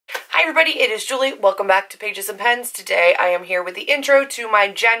Hi everybody, it is Julie. Welcome back to Pages and Pens. Today I am here with the intro to my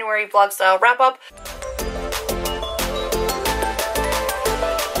January vlog style wrap-up.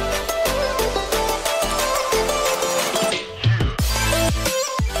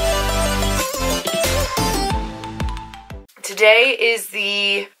 Today is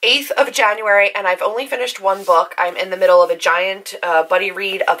the 8th of January and I've only finished one book. I'm in the middle of a giant buddy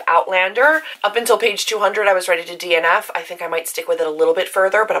read of Outlander. Up until page 200 I was ready to DNF. I think I might stick with it a little bit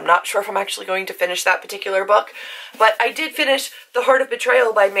further, but I'm not sure if I'm actually going to finish that particular book. But I did finish The Heart of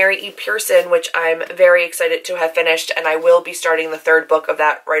Betrayal by Mary E. Pearson, which I'm very excited to have finished, and I will be starting the third book of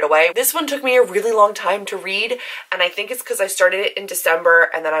that right away. This one took me a really long time to read, and I think it's because I started it in December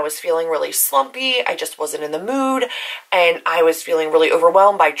and then I was feeling really slumpy. I just wasn't in the mood, and I was feeling really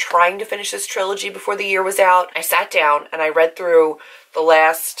overwhelmed by trying to finish this trilogy before the year was out. I sat down and I read through the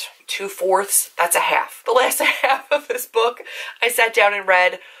last 2/4, that's a half. The last half of this book I sat down and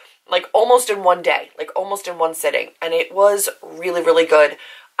read like almost in one day, like almost in one sitting, and it was really, really good.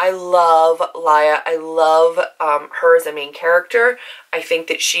 I love Laya. I love her as a main character. I think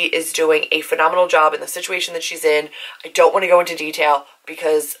that she is doing a phenomenal job in the situation that she's in. I don't want to go into detail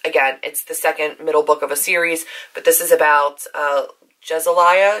because, again, it's the second middle book of a series, but this is about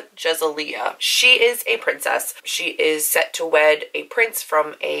Jezaliah. She is a princess. She is set to wed a prince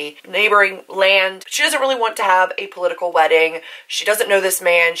from a neighboring land. She doesn't really want to have a political wedding. She doesn't know this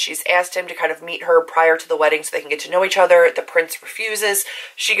man. She's asked him to kind of meet her prior to the wedding so they can get to know each other. The prince refuses.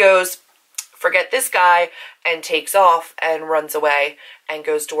 She goes, forget this guy, and takes off and runs away and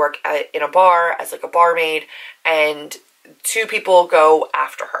goes to work in a bar as like a barmaid, and two people go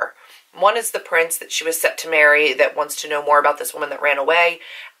after her. One is the prince that she was set to marry that wants to know more about this woman that ran away,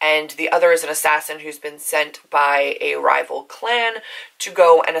 and the other is an assassin who's been sent by a rival clan to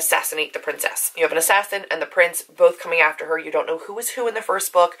go and assassinate the princess. You have an assassin and the prince both coming after her. You don't know who is who in the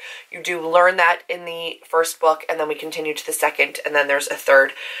first book. You do learn that in the first book, and then we continue to the second, and then there's a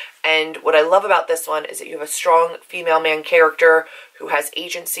third. And what I love about this one is that you have a strong female man character who has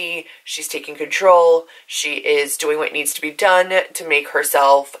agency. She's taking control. She is doing what needs to be done to make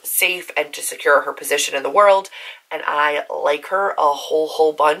herself safe and to secure her position in the world. And I like her a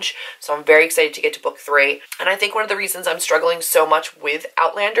whole bunch. So I'm very excited to get to book 3. And I think one of the reasons I'm struggling so much with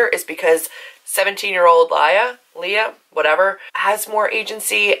Outlander is because 17-year-old Leah, whatever, has more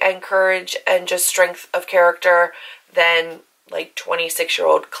agency and courage and just strength of character than like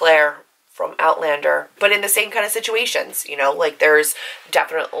 26-year-old Claire from Outlander, but in the same kind of situations, you know, like there's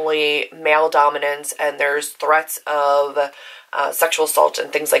definitely male dominance and there's threats of sexual assault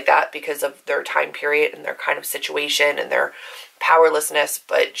and things like that because of their time period and their kind of situation and their powerlessness,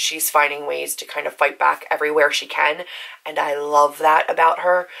 but she's finding ways to kind of fight back everywhere she can, and I love that about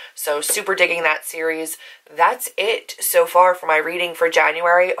her. So super digging that series. That's it so far for my reading for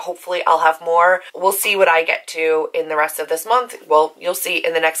January. Hopefully I'll have more. We'll see what I get to in the rest of this month. Well, you'll see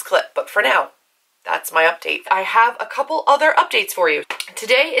in the next clip, but for now, that's my update. I have a couple other updates for you.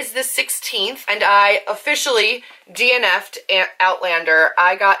 Today is the 16th, and I officially DNF'd Outlander.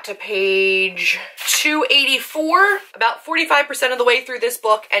 I got to page 284, about 45% of the way through this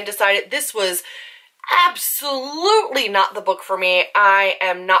book, and decided this was absolutely not the book for me. I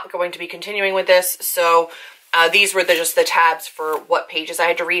am not going to be continuing with this, so these were just the tabs for what pages I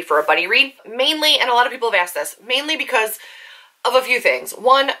had to read for a buddy read. Mainly, and a lot of people have asked this, mainly because of a few things.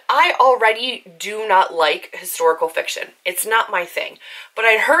 One, I already do not like historical fiction. It's not my thing. But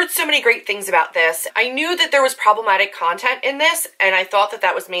I'd heard so many great things about this. I knew that there was problematic content in this, and I thought that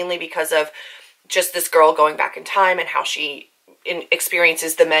that was mainly because of just this girl going back in time and how she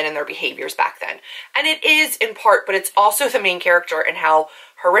experiences the men and their behaviors back then. And it is in part, but it's also the main character and how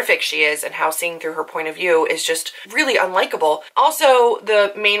horrific she is and how seeing through her point of view is just really unlikable. Also,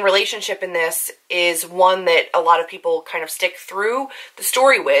 the main relationship in this is one that a lot of people kind of stick through the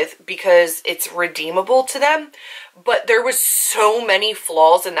story with because it's redeemable to them. But there was so many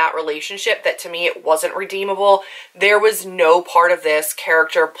flaws in that relationship that to me it wasn't redeemable. There was no part of this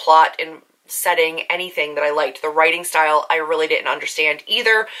character, plot, and setting, anything that I liked. The writing style I really didn't understand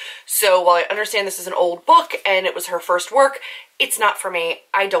either. So while I understand this is an old book and it was her first work, it's not for me.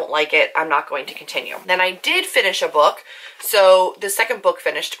 I don't like it. I'm not going to continue. Then I did finish a book. So the second book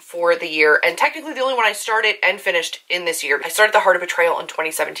finished for the year, and technically the only one I started and finished in this year. I started The Heart of Betrayal in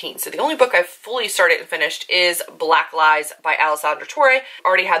 2017. So the only book I've fully started and finished is Black Lies by Alessandra Torre.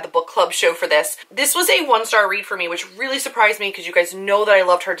 Already had the book club show for this. This was a 1-star read for me, which really surprised me because you guys know that I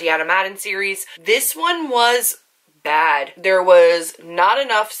loved her Deanna Madden series. This one was bad. There was not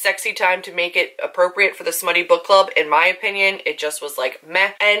enough sexy time to make it appropriate for the smutty book club, in my opinion. It just was like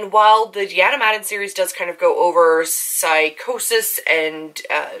meh. And while the Deanna Madden series does kind of go over psychosis and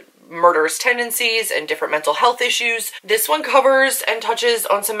murderous tendencies and different mental health issues. This one covers and touches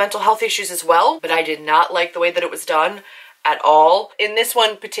on some mental health issues as well, but I did not like the way that it was done at all. In this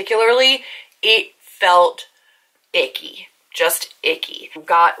one particularly, it felt icky. Just icky.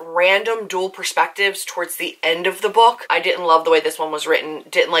 Got random dual perspectives towards the end of the book. I didn't love the way this one was written,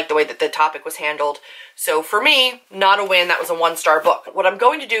 didn't like the way that the topic was handled. So for me, not a win. That was a 1-star book. What I'm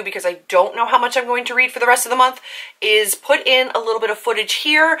going to do, because I don't know how much I'm going to read for the rest of the month, is put in a little bit of footage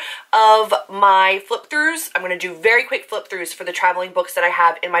here of my flip throughs. I'm going to do very quick flip throughs for the traveling books that I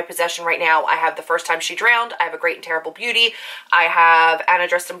have in my possession right now. I have The First Time She Drowned, I have A Great and Terrible Beauty, I have Anna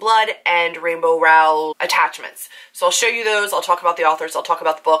Dressed in Blood, and Rainbow Rowell Attachments. So I'll show you those, I'll talk about the authors, I'll talk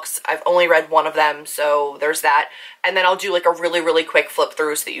about the books. I've only read one of them, so there's that. And then I'll do like a really quick flip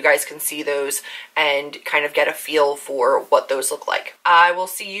through so that you guys can see those and kind of get a feel for what those look like. I will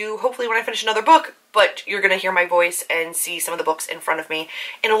see you hopefully when I finish another book, but you're gonna hear my voice and see some of the books in front of me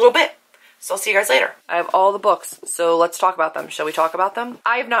in a little bit. So I'll see you guys later. I have all the books, so let's talk about them. Shall we talk about them?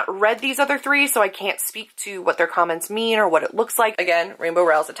 I have not read these other 3, so I can't speak to what their comments mean or what it looks like. Again, Rainbow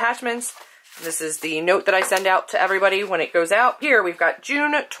Rowell's Attachments. This is the note that I send out to everybody when it goes out. Here we've got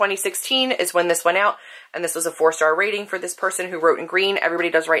June 2016 is when this went out, and this was a 4-star rating for this person who wrote in green. Everybody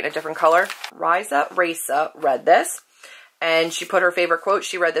does write in a different color. Raisa read this, and she put her favorite quote.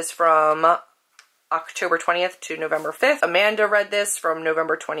 She read this from October 20th to November 5th. Amanda read this from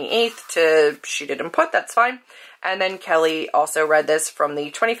November 28th to, she didn't put, that's fine. And then Kelly also read this from the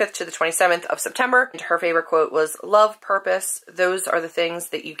 25th to the 27th of September. And her favorite quote was, "Love, purpose, those are the things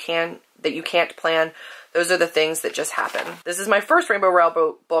that you can't plan. Those are the things that just happen." This is my first Rainbow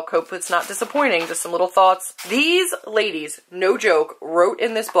Rowell book. Hope it's not disappointing. Just some little thoughts. These ladies, no joke, wrote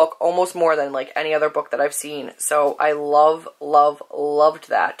in this book almost more than like any other book that I've seen. So I loved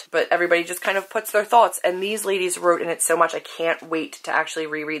that. But everybody just kind of puts their thoughts, and these ladies wrote in it so much. I can't wait to actually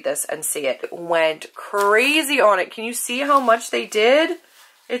reread this and see it. Went crazy on it. Can you see how much they did?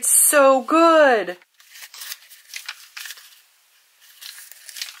 It's so good.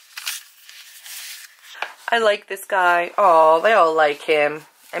 I like this guy. Oh, they all like him.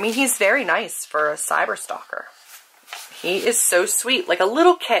 I mean, he's very nice for a cyber stalker. He is so sweet, like a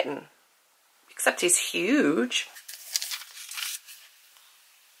little kitten. Except he's huge.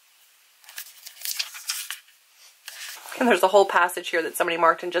 And there's a whole passage here that somebody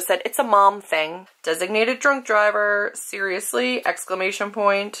marked and just said, "It's a mom thing." Designated drunk driver. Seriously? Exclamation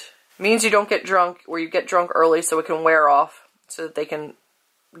point. Means you don't get drunk, or you get drunk early so it can wear off, so that they can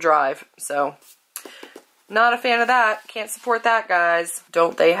drive. So, not a fan of that. Can't support that, guys.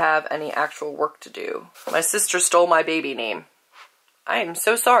 Don't they have any actual work to do? My sister stole my baby name. I am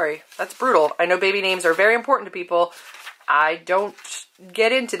so sorry. That's brutal. I know baby names are very important to people. I don't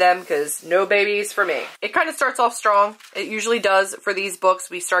get into them because no babies for me. It kind of starts off strong. It usually does for these books.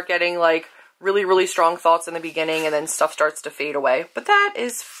 We start getting like really strong thoughts in the beginning, and then stuff starts to fade away. But that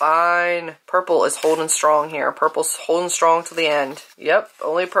is fine. Purple is holding strong here. Purple's holding strong to the end. Yep,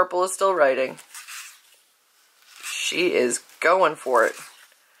 only Purple is still writing. She is going for it.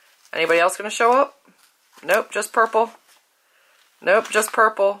 Anybody else gonna show up? Nope, just Purple. Nope, just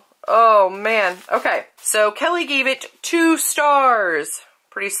Purple. Oh man. Okay, so Kelly gave it 2 stars.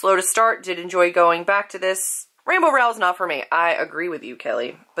 Pretty slow to start. Did enjoy going back to this. Rainbow Rowell's not for me. I agree with you,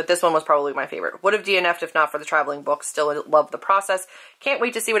 Kelly. But this one was probably my favorite. Would have DNF'd if not for the traveling book. Still love the process. Can't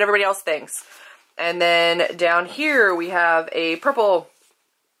wait to see what everybody else thinks. And then down here we have a Purple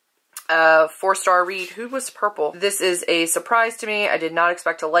 4-star read. Who was Purple? This is a surprise to me. I did not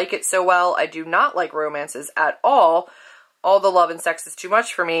expect to like it so well. I do not like romances at all. All the love and sex is too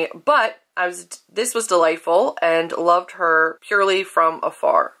much for me, but this was delightful and loved her purely from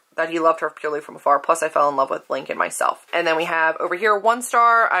afar. That he loved her purely from afar. Plus I fell in love with Lincoln myself. And then we have over here 1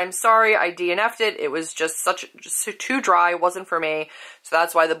 star. I'm sorry, I DNF'd it. It was just too dry. Wasn't for me. So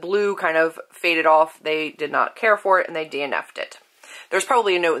that's why the blue kind of faded off. They did not care for it and they DNF'd it. There's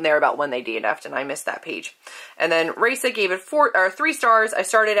probably a note in there about when they DNF'd, and I missed that page. And then Raisa gave it 3 stars. I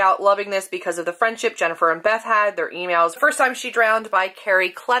started out loving this because of the friendship Jennifer and Beth had, their emails. First Time She Drowned by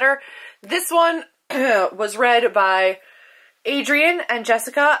Carrie Kletter. This one was read by Adrian and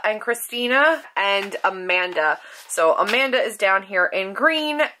Jessica and Christina and Amanda. So Amanda is down here in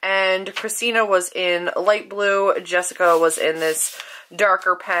green, and Christina was in light blue. Jessica was in this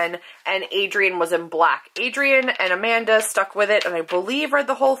darker pen, and Adrian was in black. Adrian and Amanda stuck with it, and I believe read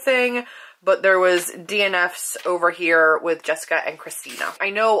the whole thing, but there was DNFs over here with Jessica and Christina. I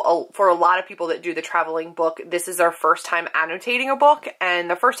know for a lot of people that do the traveling book, this is their first time annotating a book, and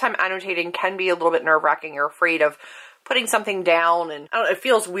the first time annotating can be a little bit nerve-wracking. You're afraid of putting something down, and I don't know, it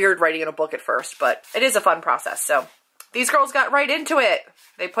feels weird writing in a book at first, but it is a fun process, so These girls got right into it.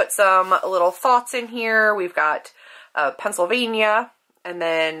 They put some little thoughts in here. We've got Pennsylvania, and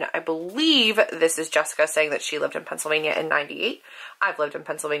then I believe this is Jessica saying that she lived in Pennsylvania in '98. I've lived in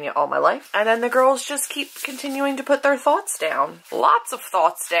Pennsylvania all my life. And then the girls just keep continuing to put their thoughts down. Lots of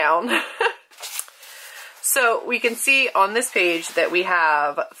thoughts down. So we can see on this page that we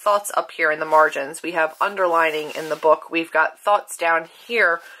have thoughts up here in the margins. We have underlining in the book. We've got thoughts down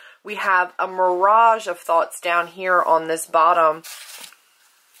here. We have a mirage of thoughts down here on this bottom.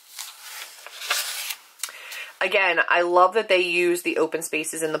 Again, I love that they use the open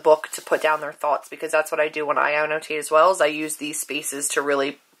spaces in the book to put down their thoughts, because that's what I do when I annotate as well, is I use these spaces to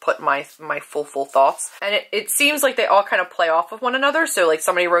really put my full thoughts. And it seems like they all kind of play off of one another. So like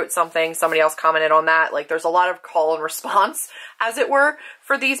somebody wrote something, somebody else commented on that. Like there's a lot of call and response, as it were,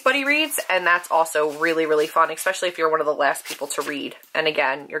 for these buddy reads. And that's also really, really fun, especially if you're one of the last people to read. And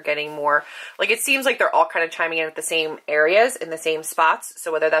again, you're getting more, like it seems like they're all kind of chiming in at the same areas, in the same spots.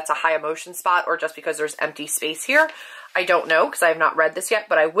 So whether that's a high emotion spot or just because there's empty space here, I don't know, because I have not read this yet,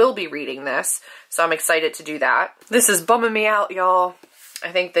 but I will be reading this. So I'm excited to do that. This is bumming me out, y'all.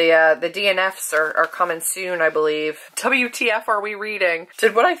 I think the DNFs are coming soon, I believe. WTF are we reading?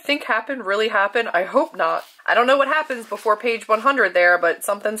 Did what I think happened really happen? I hope not. I don't know what happens before page 100 there, but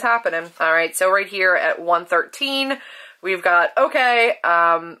something's happening. All right, so right here at 113, we've got, okay,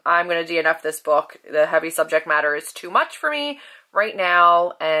 I'm going to DNF this book. The heavy subject matter is too much for me right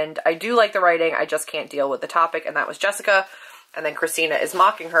now, and I do like the writing. I just can't deal with the topic, and that was Jessica. And then Christina is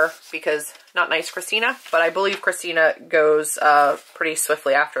mocking her because, not nice Christina, but I believe Christina goes pretty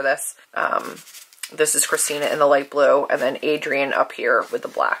swiftly after this. This is Christina in the light blue, and then Adrian up here with the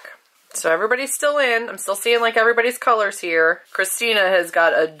black. So everybody's still in. I'm still seeing like everybody's colors here. Christina has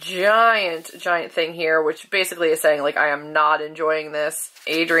got a giant thing here, which basically is saying like, I am not enjoying this.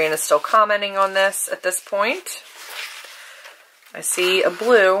 Adrian is still commenting on this at this point. I see a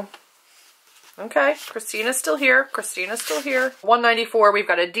blue. Okay, Christina's still here. Christina's still here. 194, we've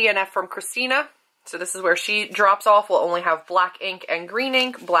got a DNF from Christina. So this is where she drops off. We'll only have black ink and green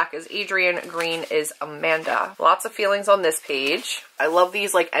ink. Black is Adrian, green is Amanda. Lots of feelings on this page. I love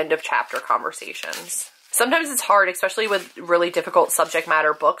these like end of chapter conversations. Sometimes it's hard, especially with really difficult subject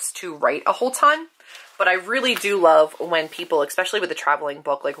matter books, to write a whole ton. But I really do love when people, especially with a traveling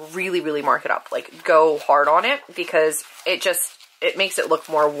book, like really mark it up. Like go hard on it, because it makes it look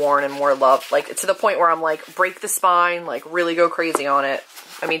more worn and more loved. Like, to the point where I'm like, break the spine, like, really go crazy on it.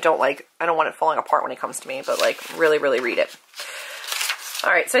 I mean, I don't want it falling apart when it comes to me, but, like, really read it.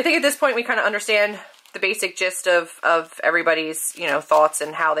 All right, so I think at this point we kind of understand the basic gist of everybody's, you know, thoughts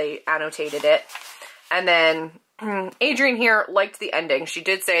and how they annotated it. And then Adrian here liked the ending. She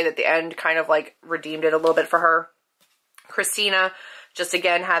did say that the end kind of, like, redeemed it a little bit for her. Christina just,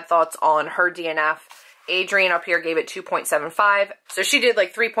 again, had thoughts on her DNF. Adrian up here gave it 2.75. So she did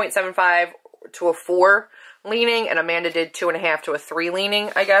like 3.75 to a 4 leaning, and Amanda did 2.5 to a 3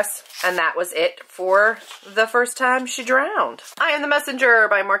 leaning, I guess. And that was it for The First Time She Drowned. I Am the Messenger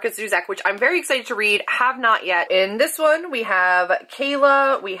by Marcus Zuzak, which I'm very excited to read. Have not yet. In this one, we have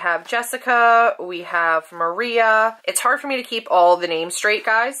Kayla, we have Jessica, we have Maria. It's hard for me to keep all the names straight,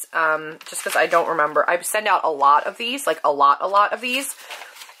 guys, just because I don't remember. I send out a lot of these, like a lot of these.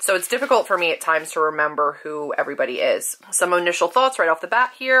 So it's difficult for me at times to remember who everybody is. Some initial thoughts right off the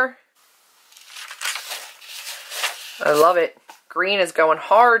bat here. I love it. Green is going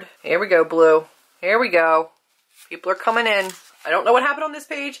hard. Here we go, blue. Here we go. People are coming in. I don't know what happened on this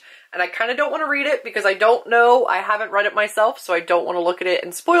page, and I kind of don't want to read it because I don't know. I haven't read it myself, so I don't want to look at it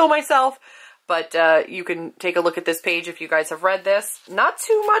and spoil myself. But you can take a look at this page if you guys have read this. Not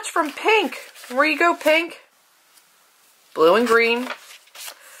too much from Pink. Where you go, Pink? Blue and green.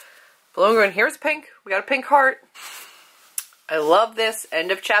 Blue and green. Here's pink. We got a pink heart. I love this. End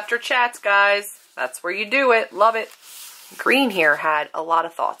of chapter chats, guys. That's where you do it. Love it. Green here had a lot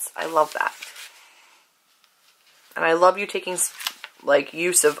of thoughts. I love that. And I love you taking like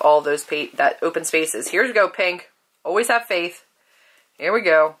use of all those that open spaces. Here we go, pink. Always have faith. Here we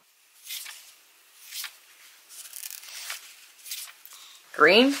go.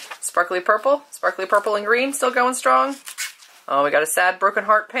 Green, sparkly purple and green, still going strong. Oh, we got a sad broken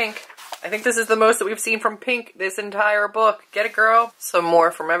heart pink. I think this is the most that we've seen from Pink this entire book. Get it, girl? Some more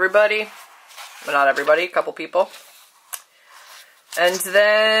from everybody. But not everybody, a couple people. And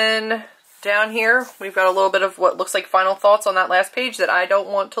then down here, we've got a little bit of what looks like final thoughts on that last page that I don't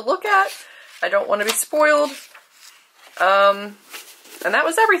want to look at. I don't want to be spoiled. And that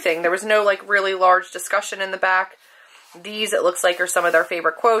was everything. There was no like really large discussion in the back. These, it looks like, are some of their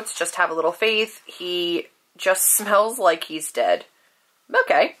favorite quotes. Just have a little faith. He just smells like he's dead.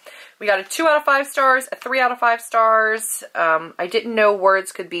 Okay. We got a 2 out of 5 stars, a 3 out of 5 stars. I didn't know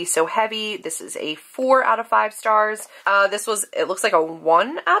words could be so heavy. This is a 4 out of 5 stars. This was, it looks like a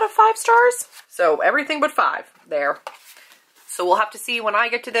 1 out of 5 stars. So everything but 5 there. So we'll have to see when I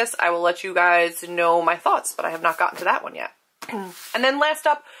get to this. I will let you guys know my thoughts, but I have not gotten to that one yet. And then last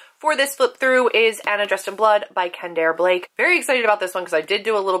up for this flip through is Anna Dressed in Blood by Kendare Blake. Very excited about this one because I did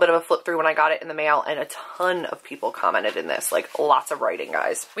do a little bit of a flip through when I got it in the mail, and a ton of people commented in this, like lots of writing,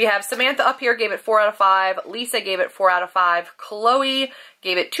 guys. We have Samantha up here gave it 4 out of 5, Lisa gave it 4 out of 5, Chloe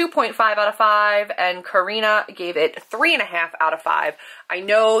gave it 2.5 out of 5, and Karina gave it 3.5 out of 5. I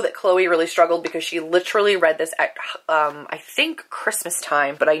know that Chloe really struggled because she literally read this at, I think Christmas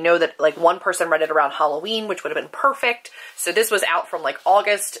time, but I know that like one person read it around Halloween, which would have been perfect. So this was out from like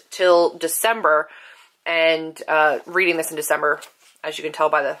August till December, and reading this in December, as you can tell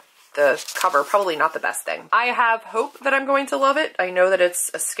by the cover, probably not the best thing. I have hope that I'm going to love it. I know that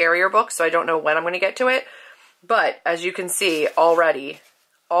it's a scarier book, so I don't know when I'm going to get to it. But as you can see already,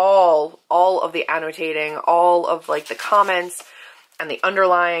 all of the annotating, all of like the comments and the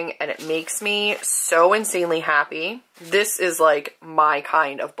underlying, and it makes me so insanely happy. This is like my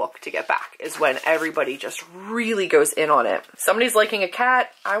kind of book to get back, is when everybody just really goes in on it. Somebody's liking a cat.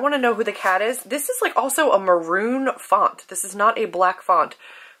 I want to know who the cat is. This is like also a maroon font. This is not a black font,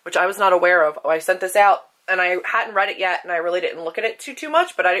 which I was not aware of. I sent this out and I hadn't read it yet, and I really didn't look at it too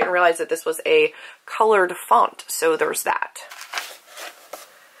much, but I didn't realize that this was a colored font. So there's that.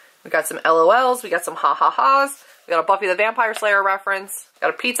 We got some LOLs, we got some ha-ha-has, we got a Buffy the Vampire Slayer reference, got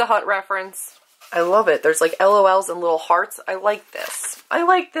a Pizza Hut reference. I love it. There's like LOLs and little hearts. I like this. I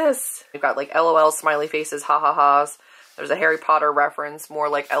like this. We've got like LOLs, smiley faces, ha-ha-has. There's a Harry Potter reference, more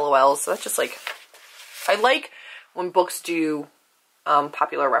like LOLs. So that's just like, I like when books do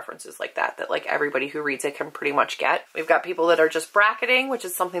popular references like that like everybody who reads it can pretty much get. We've got people that are just bracketing, which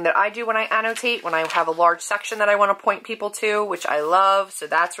is something that I do when I annotate, when I have a large section that I want to point people to, which I love. So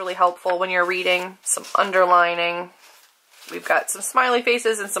that's really helpful when you're reading. Some underlining. We've got some smiley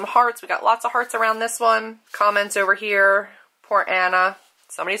faces and some hearts. We got lots of hearts around this one. Comments over here. Poor Anna.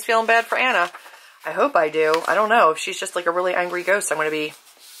 Somebody's feeling bad for Anna. I hope I do. I don't know. If she's just like a really angry ghost, I'm going to be...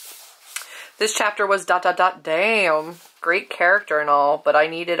 This chapter was ... Damn. Great character and all, but I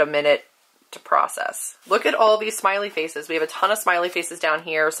needed a minute to process. Look at all these smiley faces. We have a ton of smiley faces down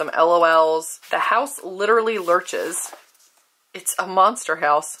here, some LOLs. The house literally lurches. It's a monster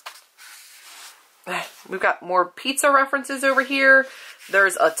house. We've got more pizza references over here.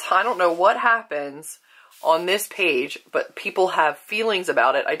 There's a ton, I don't know what happens on this page, but people have feelings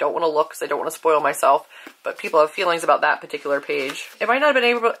about it. I don't want to look because I don't want to spoil myself, but people have feelings about that particular page. It might not have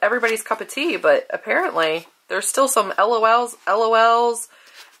been everybody's cup of tea, but apparently there's still some LOLs,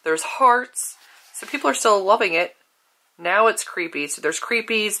 there's hearts, so people are still loving it. Now it's creepy. So there's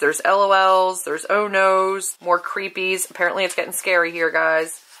creepies, there's LOLs, there's oh no's, more creepies. Apparently it's getting scary here,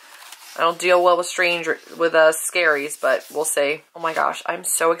 guys. I don't deal well with scaries, but we'll see. Oh my gosh, I'm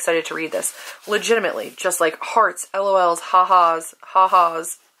so excited to read this. Legitimately, just like hearts, LOLs,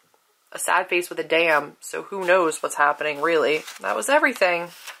 ha-has, a sad face with a damn, so who knows what's happening, really. That was everything.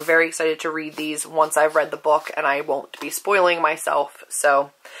 I'm very excited to read these once I've read the book, and I won't be spoiling myself.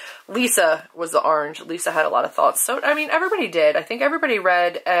 So Lisa was the orange. Lisa had a lot of thoughts. So, I mean, everybody did. I think everybody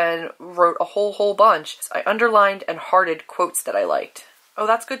read and wrote a whole bunch. I underlined and hearted quotes that I liked. Oh,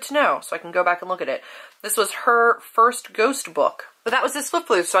 that's good to know, so I can go back and look at it. This was her first ghost book. But that was this flip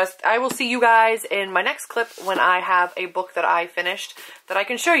through, so I will see you guys in my next clip when I have a book that I finished that I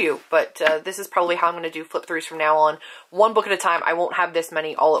can show you. But this is probably how I'm going to do flip throughs from now on. One book at a time. I won't have this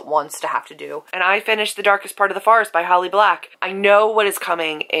many all at once to have to do. And I finished The Darkest Part of the Forest by Holly Black. I know what is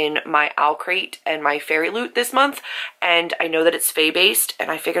coming in my Owl Crate and my Fairy Loot this month, and I know that it's fae-based,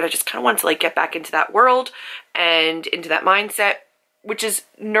 and I figured I just kind of wanted to like get back into that world and into that mindset, which is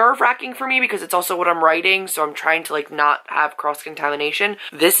nerve-wracking for me because it's also what I'm writing, so I'm trying to like not have cross-contamination.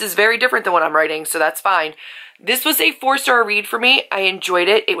 This is very different than what I'm writing, so that's fine. This was a 4-star read for me. I enjoyed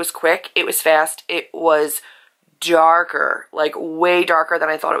it. It was quick. It was fast. It was darker, like way darker than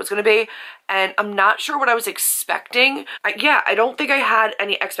I thought it was going to be, and I'm not sure what I was expecting. I don't think I had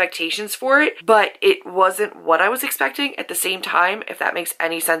any expectations for it, but it wasn't what I was expecting at the same time, if that makes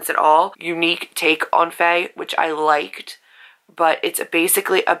any sense at all. Unique take on fae, which I liked. But it's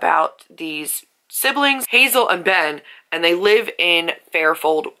basically about these siblings, Hazel and Ben, and they live in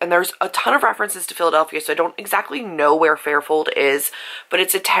Fairfold. And there's a ton of references to Philadelphia, so I don't exactly know where Fairfold is. But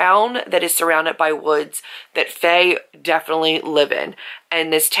it's a town that is surrounded by woods that fae definitely live in.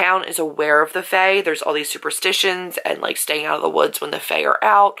 And this town is aware of the fae. There's all these superstitions and like staying out of the woods when the fae are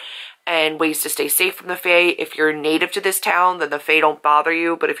out. and ways to stay safe from the Fae. If you're native to this town, then the Fae don't bother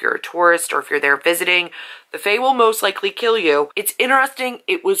you, but if you're a tourist or if you're there visiting, the Fae will most likely kill you. It's interesting.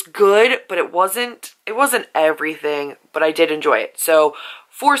 It was good, but it wasn't everything, but I did enjoy it. So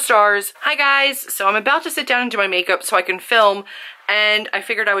 4 stars. Hi guys, so I'm about to sit down and do my makeup so I can film, and I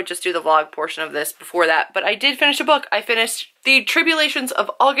figured I would just do the vlog portion of this before that, but I did finish a book. I finished The Tribulations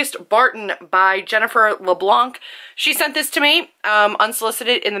of August Barton by Jennifer LeBlanc. She sent this to me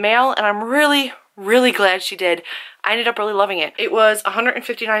unsolicited in the mail, and I'm really glad she did. I ended up really loving it. It was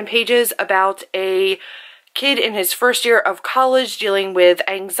 159 pages about a kid in his first year of college dealing with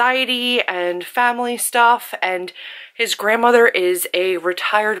anxiety and family stuff, and his grandmother is a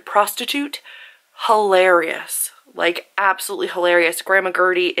retired prostitute. Hilarious. Like, absolutely hilarious. Grandma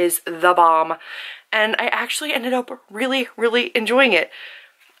Gertie is the bomb. And I actually ended up really enjoying it.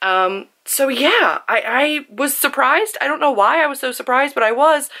 So yeah, I was surprised. I don't know why I was so surprised, but I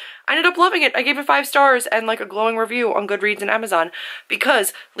was. I ended up loving it. I gave it 5 stars and like a glowing review on Goodreads and Amazon,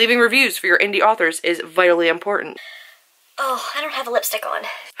 because leaving reviews for your indie authors is vitally important. Oh, I don't have a lipstick on.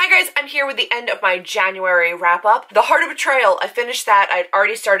 Hi guys, I'm here with the end of my January wrap-up. The Heart of Betrayal, I finished that. I'd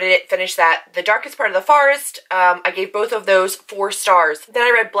already started it, finished that. The Darkest Part of the Forest, I gave both of those 4 stars. Then I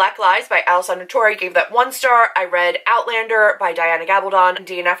read Black Lies by Alessandra Torre, gave that 1 star. I read Outlander by Diana Gabaldon,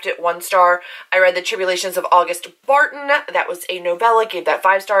 DNF'd it 1 star. I read The Tribulations of August Barton, that was a novella, gave that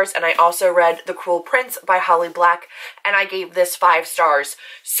 5 stars. And I also read The Cruel Prince by Holly Black, and I gave this 5 stars.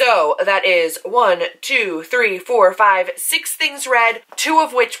 So that is 1, 2, 3, 4, 5, 6 things read, 2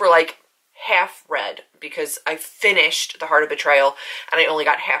 of which were like half read because I finished The Heart of Betrayal and I only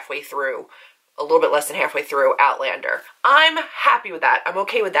got halfway through, a little bit less than halfway through Outlander. I'm happy with that. I'm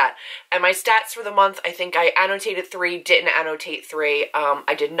okay with that. And my stats for the month, I think I annotated 3, didn't annotate 3.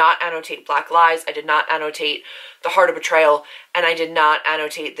 I did not annotate Black Lies. I did not annotate The Heart of Betrayal, and I did not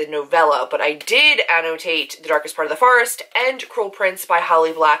annotate the novella, but I did annotate The Darkest Part of the Forest and Cruel Prince by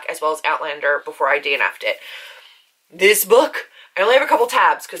Holly Black, as well as Outlander, before I DNF'd it. This book, I only have a couple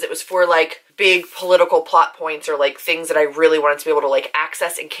tabs because it was for like big political plot points or like things that I really wanted to be able to like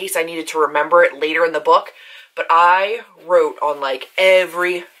access in case I needed to remember it later in the book. But I wrote on like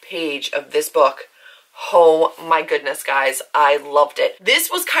every page of this book. Oh my goodness, guys, I loved it. This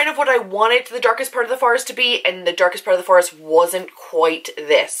was kind of what I wanted The Darkest Part of the Forest to be, and The Darkest Part of the Forest wasn't quite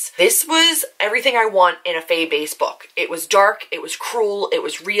this. This was everything I want in a Fae-based book. It was dark, it was cruel, it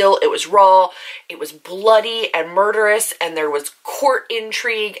was real, it was raw, it was bloody and murderous, and there was court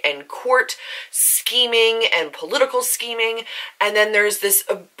intrigue and court scheming and political scheming, and then there's this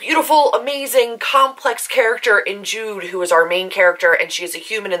beautiful, amazing, complex character in Jude, who is our main character, and she is a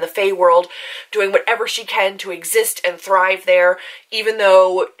human in the Fae world, doing whatever she can to exist and thrive there, even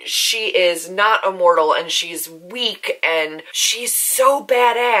though she is not immortal and she's weak and she's so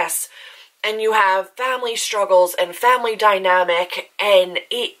badass. And you have family struggles and family dynamic, and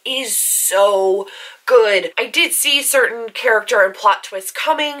it is so good. I did see certain character and plot twists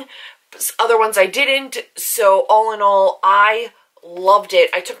coming, other ones I didn't, so all in all, I loved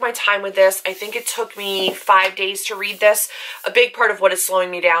it. I took my time with this. I think it took me 5 days to read this. A big part of what is slowing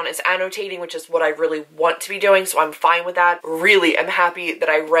me down is annotating, which is what I really want to be doing, so I'm fine with that. Really, I'm happy that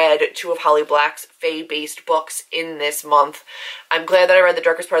I read 2 of Holly Black's Fae-based books in this month. I'm glad that I read The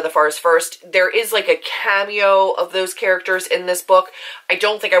Darkest Part of the Forest first. There is like a cameo of those characters in this book. I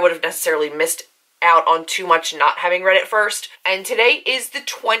don't think I would have necessarily missed out on too much not having read it first. And today is the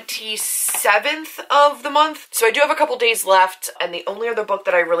 27th of the month, so I do have a couple days left, and the only other book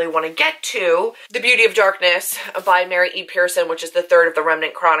that I really want to get to, The Beauty of Darkness by Mary E. Pearson, which is the 3rd of the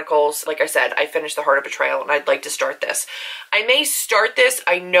Remnant Chronicles. Like I said, I finished The Heart of Betrayal, and I'd like to start this. I may start this,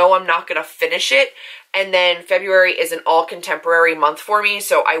 I know I'm not going to finish it, and then February is an all-contemporary month for me,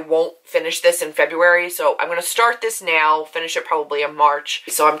 so I won't finish this in February. So I'm going to start this now, finish it probably in March,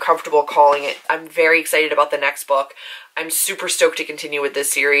 so I'm comfortable calling it. I'm very excited about the next book. I'm super stoked to continue with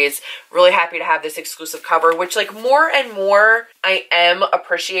this series. Really happy to have this exclusive cover, which like more and more I am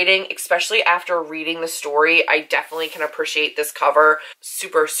appreciating, especially after reading the story. I definitely can appreciate this cover.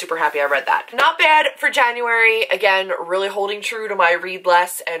 Super happy I read that. Not bad for January. Again, really holding true to my read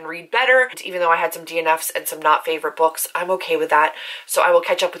less and read better. Even though I had some DNFs and some not favorite books, I'm okay with that. So I will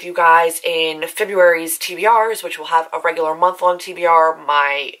catch up with you guys in February's TBRs, which will have a regular month-long TBR,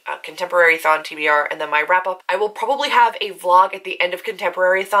 my Contemporary-thon TBR, and then my wrap-up. I will probably have a vlog at the end of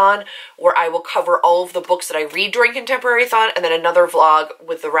Contemporary-thon where I will cover all of the books that I read during Contemporary-thon, and then another vlog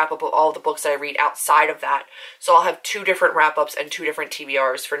with the wrap-up of all of the books that I read outside of that. So I'll have 2 different wrap-ups and 2 different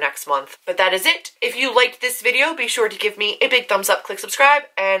TBRs for next month. But that is it. If you liked this video, be sure to give me a big thumbs up, click subscribe,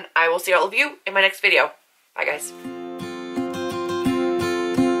 and I will see all of you in my next video. Bye guys.